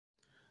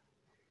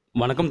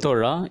வணக்கம்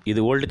தோழா, இது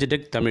voltage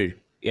tech Tamil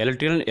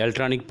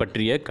electronic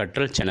பற்றிய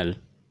கற்றல் சேனல்.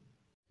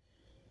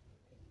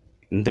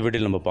 இந்த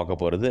வீடியோவில் நம்ம பார்க்க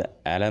போகிறது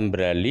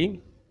ஆலம்பிராலி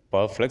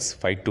பவர்ஃப்ளெக்ஸ்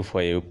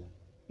 525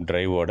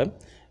 டிரைவோட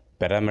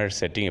பேராமீட்டர்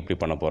செட்டிங் எப்படி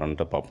பண்ண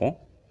போகிறோன்ட்டு பார்ப்போம்.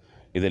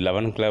 இது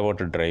 11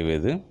 கிலோவாட் டிரைவ்.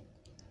 இது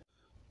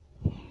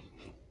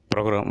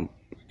ப்ரோக்ராம்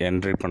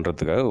என்ட்ரி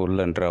பண்ணுறதுக்காக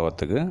உள்ளே என்ட்ரி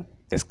ஆகிறதுக்கு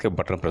எஸ்கேப்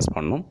பட்டன் ப்ரெஸ்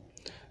பண்ணணும்.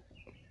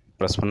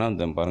 ப்ரெஸ் பண்ணால்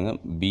இந்த பாருங்கள்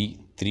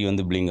B3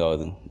 வந்து பிளிங்க்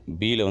ஆகுது.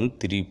 பியில் வந்து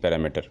 3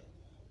 பேராமீட்டர்.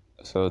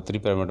 ஸோ 3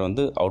 பேராமீட்டர்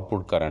வந்து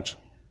அவுட்புட்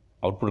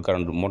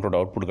கரண்ட் மோட்டரோட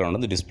அவுட்புட் கரண்ட்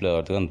வந்து டிஸ்பிளே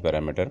ஆகிறதுக்கு அந்த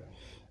பேராமீட்டர்.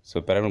 ஸோ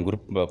பேராமீட்டர்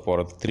குரூப்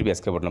போகிறது திருப்பி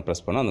எஸ்கேப் பட்டனை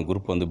ப்ரெஸ் பண்ணால் அந்த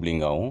குரூப் வந்து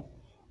பிளிங்க் ஆகும்.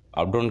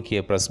 அப்டவுன்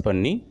கீயை ப்ரெஸ்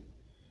பண்ணி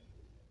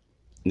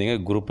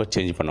நீங்கள் குரூப்பை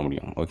சேஞ்ச் பண்ண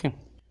முடியும். ஓகே,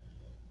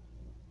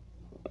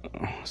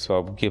 ஸோ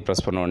அப் கீயை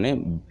ப்ரெஸ் பண்ண உடனே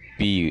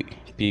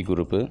B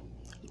group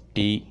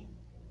TCL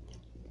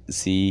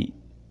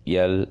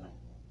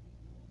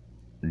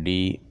D.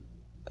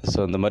 So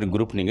இந்த மாதிரி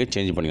குரூப் நீங்கள்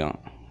சேஞ்ச் பண்ணிக்கலாம்.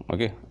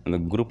 ஓகே, அந்த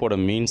குரூப்போட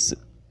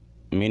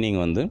மீனிங்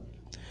வந்து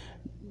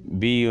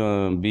பி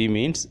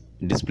மீன்ஸ்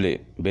டிஸ்பிளே,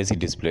 பேசிக்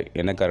டிஸ்பிளே,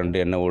 என்ன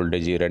கரண்ட்டு என்ன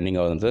வோல்டேஜ் ரன்னிங்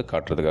ஆகுது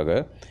காட்டுறதுக்காக.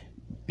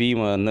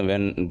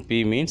 பி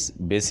மீன்ஸ்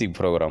பேசிக்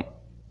ப்ரோக்ராம்.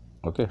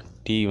 ஓகே,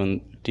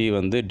 டி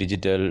வந்து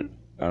டிஜிட்டல்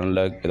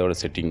அனலாக் இதோட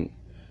செட்டிங்.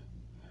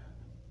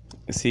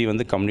 சி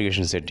வந்து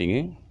கம்யூனிகேஷன்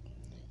செட்டிங்கு.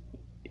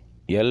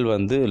 எல்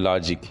வந்து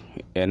லாஜிக்,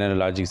 என்னென்ன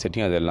லாஜிக்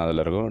செட்டிங் அது எல்லாம்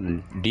அதில் இருக்கும்.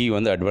 டி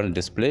வந்து அட்வான்ஸ்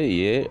டிஸ்பிளே,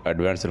 ஏ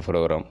அட்வான்ஸ்டு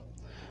ப்ரோக்ராம்.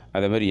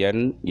 அதேமாதிரி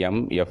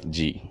NMFG.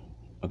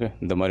 ஓகே,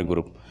 இந்த மாதிரி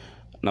குரூப்.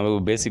 நம்ம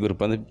பேசிக்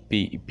குரூப் வந்து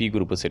பி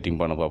குரூப்பை செட்டிங்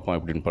பண்ண பார்ப்போம்,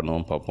 எப்படின்னு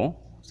பண்ணுவோம் பார்ப்போம்.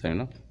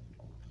 சரிங்களா?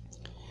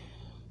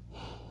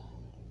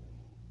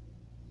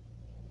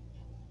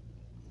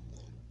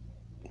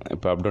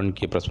 இப்போ அப்டவுன்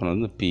கீ ப்ரெஸ் பண்ணது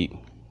வந்து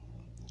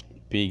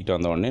பிக்கிட்ட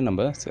வந்த உடனே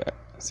நம்ம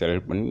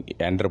செலக்ட் பண்ணி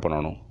என்டர்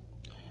பண்ணணும்.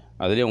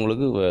 அதுலேயே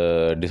உங்களுக்கு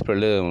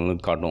டிஸ்பிளேலே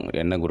உங்களுக்கு காட்டும்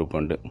என்ன குரூப்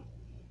வந்து.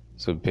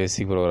 So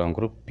basic program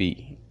group B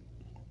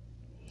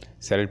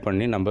select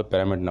பண்ணி நம்ம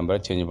பேராமீட்டர் நம்பரை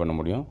சேஞ்ச் பண்ண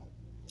முடியும்.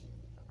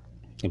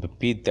 இப்போ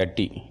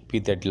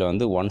P30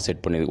 வந்து 1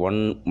 செட் பண்ணியிருக்கு. 1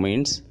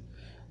 மீன்ஸ்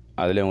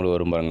அதில் உங்களுக்கு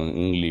வரும் பாருங்க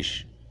இங்கிலீஷ்.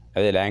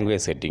 அதே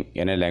லாங்குவேஜ் செட்டிங்,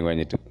 என்ன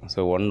லாங்குவேஜ். ஸோ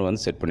 1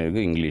 வந்து செட்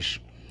பண்ணியிருக்கு இங்கிலீஷ்.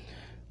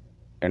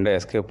 ரெண்டாக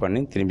எஸ்கேப்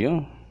பண்ணி திரும்பியும்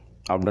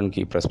அப்டவுன்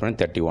கீ ப்ரெஸ் பண்ணி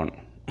 31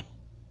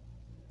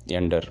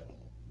 enter.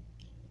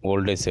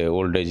 Voltage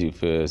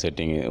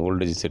setting,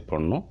 voltage set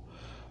பண்ணணும்.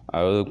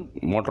 அதாவது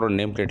மோட்டரோட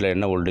நேம் பிளேட்டில்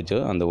என்ன வோல்டேஜோ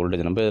அந்த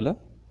வோல்டேஜ் நம்ம இதில்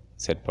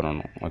செட்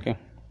பண்ணணும். ஓகே,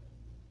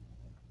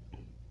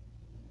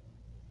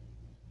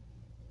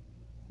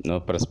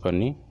 ப்ரெஸ்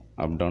பண்ணி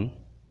uptown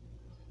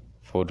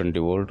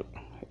 420 volt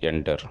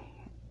enter.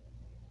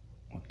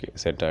 Okay,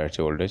 set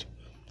ஆகிடுச்சு வோல்டேஜ்.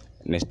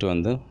 நெக்ஸ்ட்டு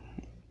வந்து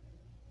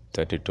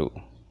 32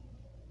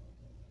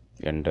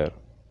 என்டர்.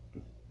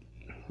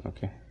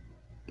 ஓகே,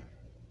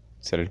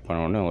 செலக்ட்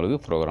பண்ண உடனே உங்களுக்கு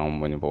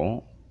ப்ரோக்ராம் கொஞ்சம்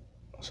போகும்.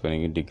 ஸோ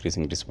நீங்கள்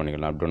இன்க்ரீஸ்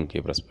பண்ணிக்கலாம். அப்டவுன்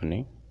கீ ப்ரெஸ்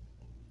பண்ணி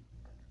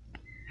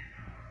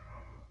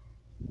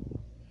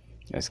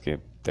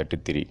escape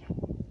 33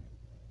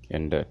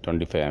 enter.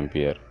 25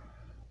 ampere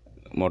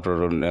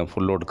மோட்டரோட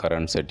full load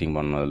current setting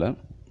பண்ணதில்.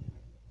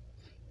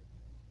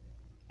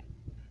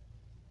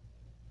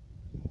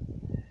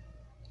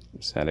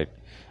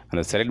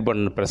 அந்த செலக்ட்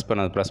பட்டன் ப்ரெஸ்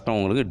பண்ண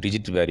உங்களுக்கு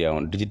டிஜிட் வேரி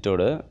ஆகும்.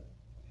 டிஜிட்டோட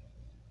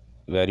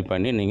வேரி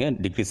பண்ணி நீங்கள்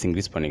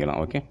இன்க்ரீஸ் பண்ணிக்கலாம்.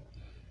 ஓகே,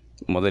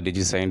 முதல்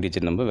செகண்ட்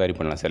டிஜிட் நம்ம வேரி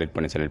பண்ணலாம். செலக்ட்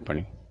பண்ணி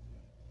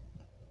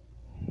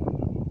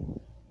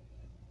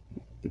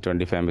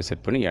 25 ஆம்பியர்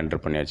செட் பண்ணி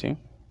என்டர் பண்ணியாச்சு.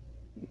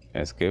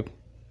 எஸ்கேப்.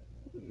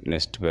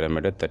 Next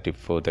parameter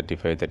 34,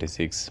 35,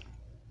 36.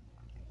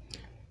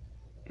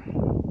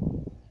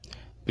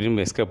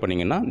 திரும்ப எஸ்கேப்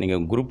பண்ணிங்கன்னா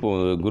நீங்கள்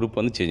குரூப்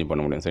வந்து சேஞ்ச்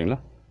பண்ண முடியும். சரிங்களா?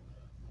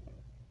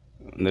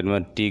 இந்த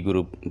மாதிரி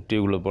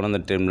டீக்குள்ளே போனால்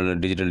அந்த டைமில்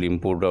டிஜிட்டல்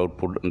இன்புட்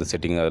அவுட்புட் அந்த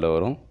செட்டிங் அதில்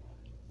வரும்.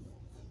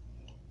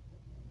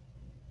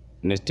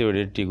 நெக்ஸ்ட்டு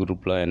வீடியோ டி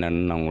குரூப்லாம்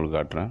என்னென்னு நான் உங்களுக்கு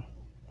காட்டுறேன்.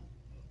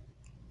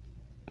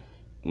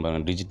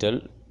 Digital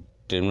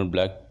terminal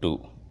black 2.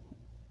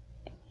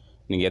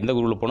 நீங்கள் எந்த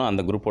குரூப்பில் போனால்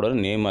அந்த குரூப்போட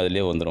நேம்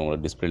அதிலே வந்துடும்,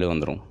 உங்களுக்கு டிஸ்பிளேலே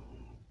வந்துடும்.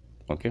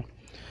 ஓகே,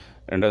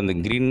 ரெண்டாவது இந்த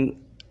க்ரீன்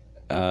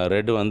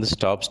ரெட் வந்து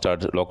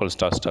ஸ்டார்ட் லோக்கல்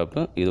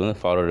ஸ்டாப்பு. இது வந்து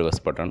ஃபார்வர்டு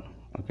ரிவர்ஸ் பட்டன்.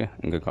 ஓகே,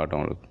 இங்கே காட்டும்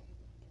உங்களுக்கு.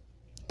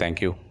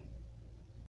 தேங்க்யூ.